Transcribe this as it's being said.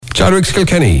Chadwick's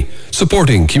Kilkenny,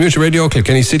 supporting Community Radio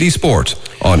Kilkenny City Sport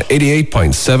on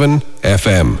 88.7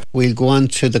 FM. We'll go on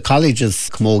to the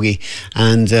colleges, Camogie,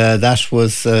 and that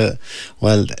was, I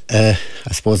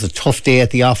suppose a tough day at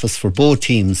the office for both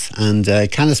teams. And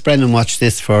Canis Brennan watched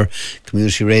this for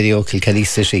Community Radio Kilkenny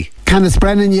City. Canis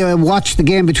Brennan, you watched the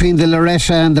game between the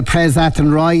Loreto and the Pres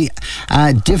Athenry.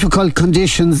 Difficult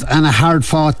conditions and a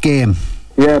hard-fought game.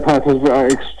 Yeah, Pat, it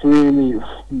was extremely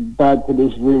bad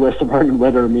conditions, really Western Ireland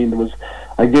weather. I mean, there was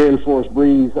a gale force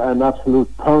breeze and absolute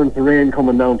torrent of rain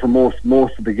coming down for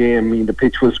most of the game. I mean, the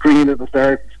pitch was green at the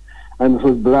start and it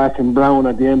was black and brown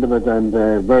at the end of it, and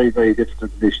very, very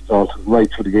difficult conditions also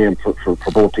right through the game for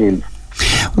both teams.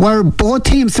 Were both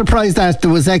teams surprised that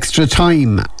there was extra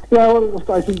time? Yeah, well,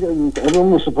 I think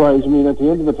everyone was surprised. I mean, at the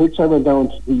end of the pitch, I went down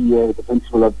to the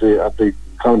principal of the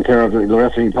County Care of the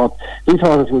Loreto. He thought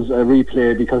it was a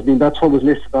replay because, I mean, that's what was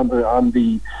listed on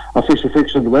the official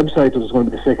fixture on the website. It was going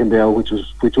to be the second day out, which was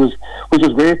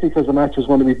great because the match was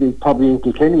going to be probably in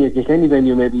Kilkenny, a Kilkenny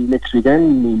venue maybe next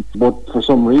weekend. But for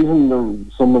some reason,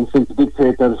 someone seemed to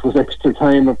dictate that it was extra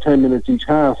time of 10 minutes each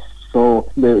half. So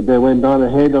they went on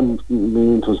ahead, and I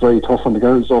mean, it was very tough on the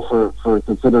girls though for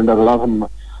considering that a lot of them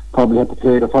probably had to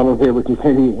play the following day with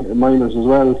Kilkenny minors as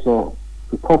well. So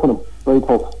it was tough on them, very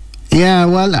tough. Yeah,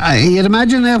 well, you'd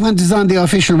imagine that when it's on the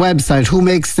official website, who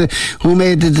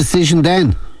made the decision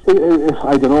then?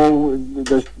 I don't know.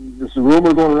 There's a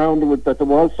rumour going around that there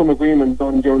was some agreement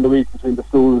done during the week between the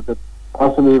schools that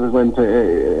possibly if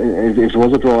it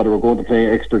was a draw, they were going to play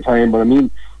extra time. But I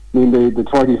mean the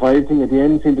 45 thing at the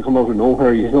end seemed to come out of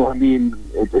nowhere. You know, I mean,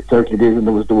 it certainly did, and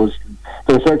there was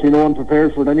certainly no one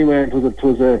prepared for it anyway. It was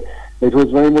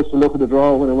very much the look of the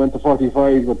draw when it went to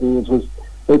 45. But I mean, it was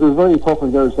very tough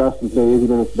on girls to ask them to play 80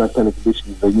 minutes in that kind of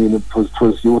conditions. I mean, it was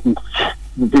you wouldn't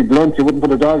be blunt. You wouldn't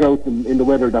put a dog out in the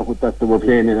weather that they were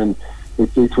playing in, and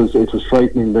it was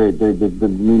frightening. And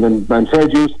fair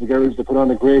dues to the girls. They put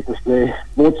on a great display,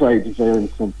 both sides in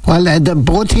fairness. Well,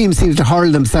 both teams seem to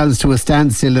hurl themselves to a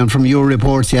standstill, and from your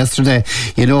reports yesterday,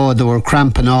 you know, they were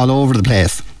cramping all over the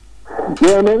place.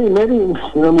 Yeah, maybe. You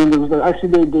know, I mean, there was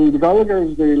actually the Galway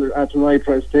girls, the Athenry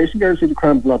presentation girls, seemed to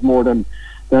cramp a lot more than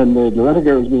the Loreto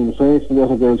girls being the face. The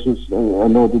Loreto girls I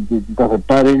know they got a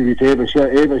bad injury to Ava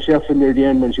Shefflin near the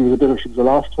end when she was a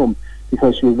loss to him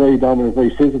because she was very dominant, very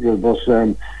physical. But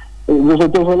there was a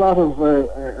lot of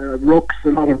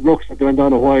rucks that went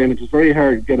on a while, and it was very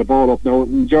hard to get a ball up. Now,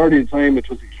 majority of the time, it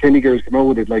was the Kilkenny girls come out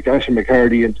with it, like Asha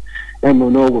McCarty and Emma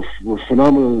O'Neill were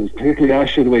phenomenal, particularly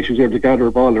Asha, the way she was able to gather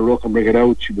a ball in a ruck and bring it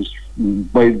out. She was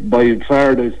by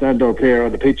far the standout player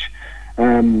on the pitch.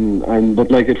 But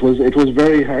like it was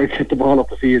very hard to get the ball up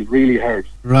the field, really hard.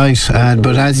 Right,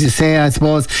 but as you say, I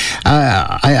suppose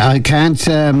I can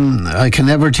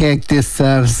never take this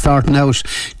sorting out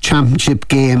championship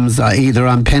games either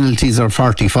on penalties or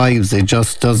 45s. It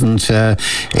just doesn't.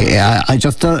 I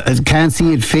just can't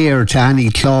see it fair to any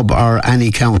club or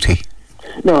any county.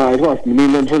 No, it wasn't. I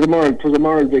mean, it was a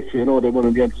moral victory. You know, they won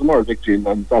in the end. It was a moral victory,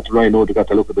 and that's why I know they got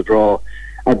to look at the draw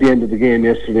at the end of the game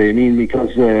yesterday. I mean,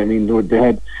 because they missed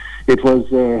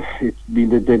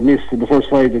in the first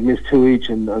five. They missed two each,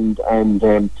 and I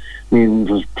mean,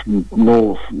 there was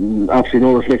absolutely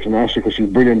no reflection on Ashley because she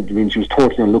was brilliant. I mean, she was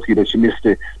totally unlucky that she missed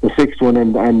the sixth one,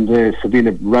 and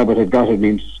Sabina Rabbit had got it. I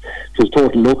mean, it was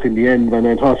total luck in the end, and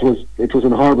I thought it was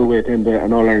in a horrible way to end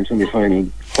an All-Ireland semi-final.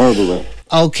 Horrible way.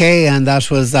 Okay, and that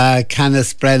was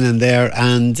Canis Brennan there,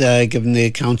 and given the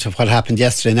account of what happened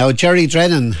yesterday. Now, Jerry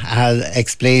Drennan has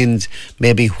explained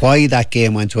maybe why that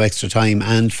game went to extra time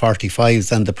and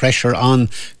 45s and the pressure on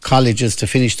colleges to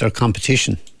finish their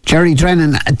competition. Jerry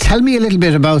Drennan, tell me a little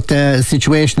bit about the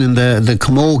situation in the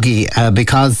Camogie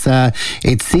because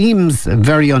it seems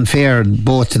very unfair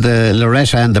both to the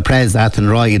Loreto and the Pres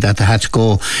Athenry that they had to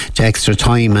go to extra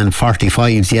time and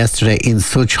 45s yesterday in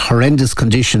such horrendous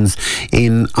conditions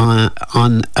on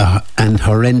an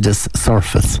horrendous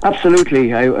surface.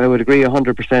 Absolutely, I would agree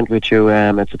 100% with you.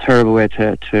 It's a terrible way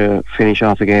to finish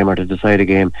off a game or to decide a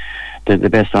game.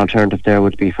 The best alternative there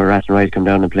would be for Athenry to come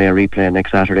down and play a replay next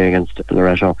Saturday against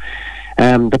Loreto.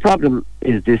 The problem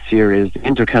is this year is the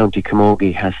Inter-County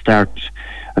Camogie has started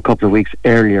a couple of weeks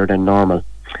earlier than normal,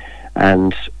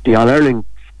 and the All-Ireland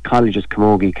Colleges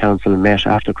Camogie Council met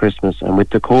after Christmas, and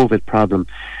with the COVID problem,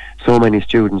 so many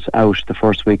students out the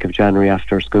first week of January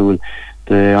after school,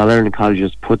 the All-Ireland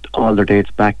Colleges put all their dates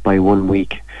back by 1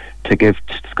 week to give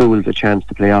schools a chance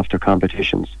to play off their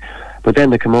competitions. But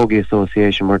then the Camogie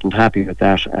Association weren't happy with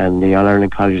that, and the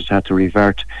All-Ireland Colleges had to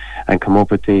revert and come up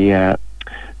with the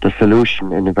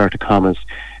solution, in inverted commas,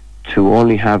 to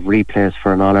only have replays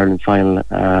for an All-Ireland final,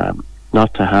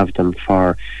 not to have them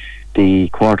for the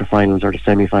quarterfinals or the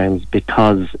semi-finals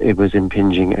because it was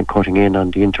impinging and cutting in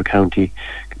on the inter-county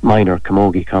minor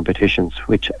camogie competitions,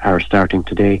 which are starting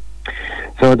today.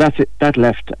 So that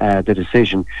left the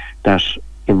decision that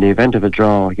in the event of a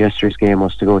draw, yesterday's game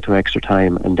was to go to extra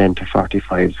time and then to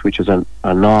 45s, which is an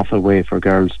awful way for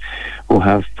girls who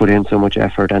have put in so much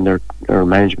effort, and their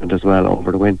management as well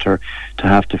over the winter, to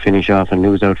have to finish off and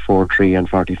lose out 4-3 and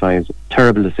 45s.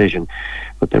 Terrible decision.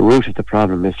 But the root of the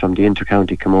problem is from the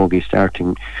inter-county camogie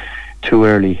starting too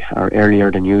early or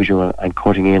earlier than usual and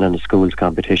cutting in on the schools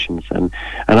competitions, and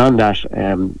on that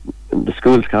the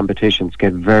schools competitions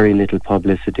get very little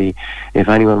publicity. If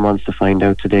anyone wants to find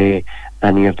out today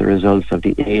any of the results of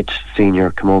the 8 senior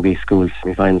camogie schools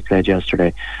semi-finals played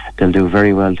yesterday, they'll do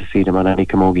very well to see them on any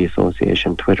Camogie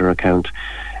Association Twitter account.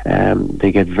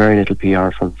 They get very little PR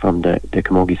from the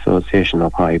Camogie Association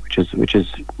up high, which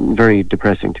is very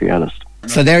depressing, to be honest.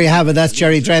 So there you have it. That's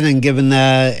Jerry Drennan giving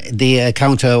the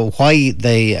account of why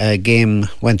the game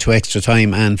went to extra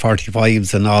time and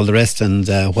 45s and all the rest, and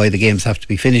why the games have to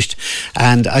be finished.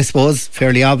 And I suppose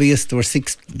fairly obvious, there were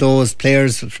 6 those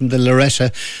players from the Loreto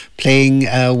playing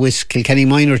with Kilkenny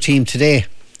minor team today.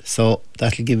 So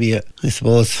that'll give you, I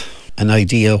suppose, an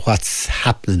idea of what's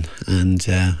happening, and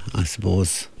I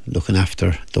suppose looking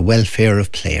after the welfare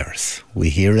of players. We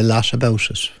hear a lot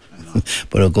about it.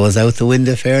 But it goes out the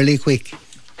window fairly quick.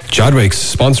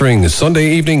 Chadwick's sponsoring Sunday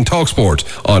evening Talksport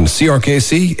on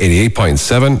CRKC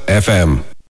 88.7 FM.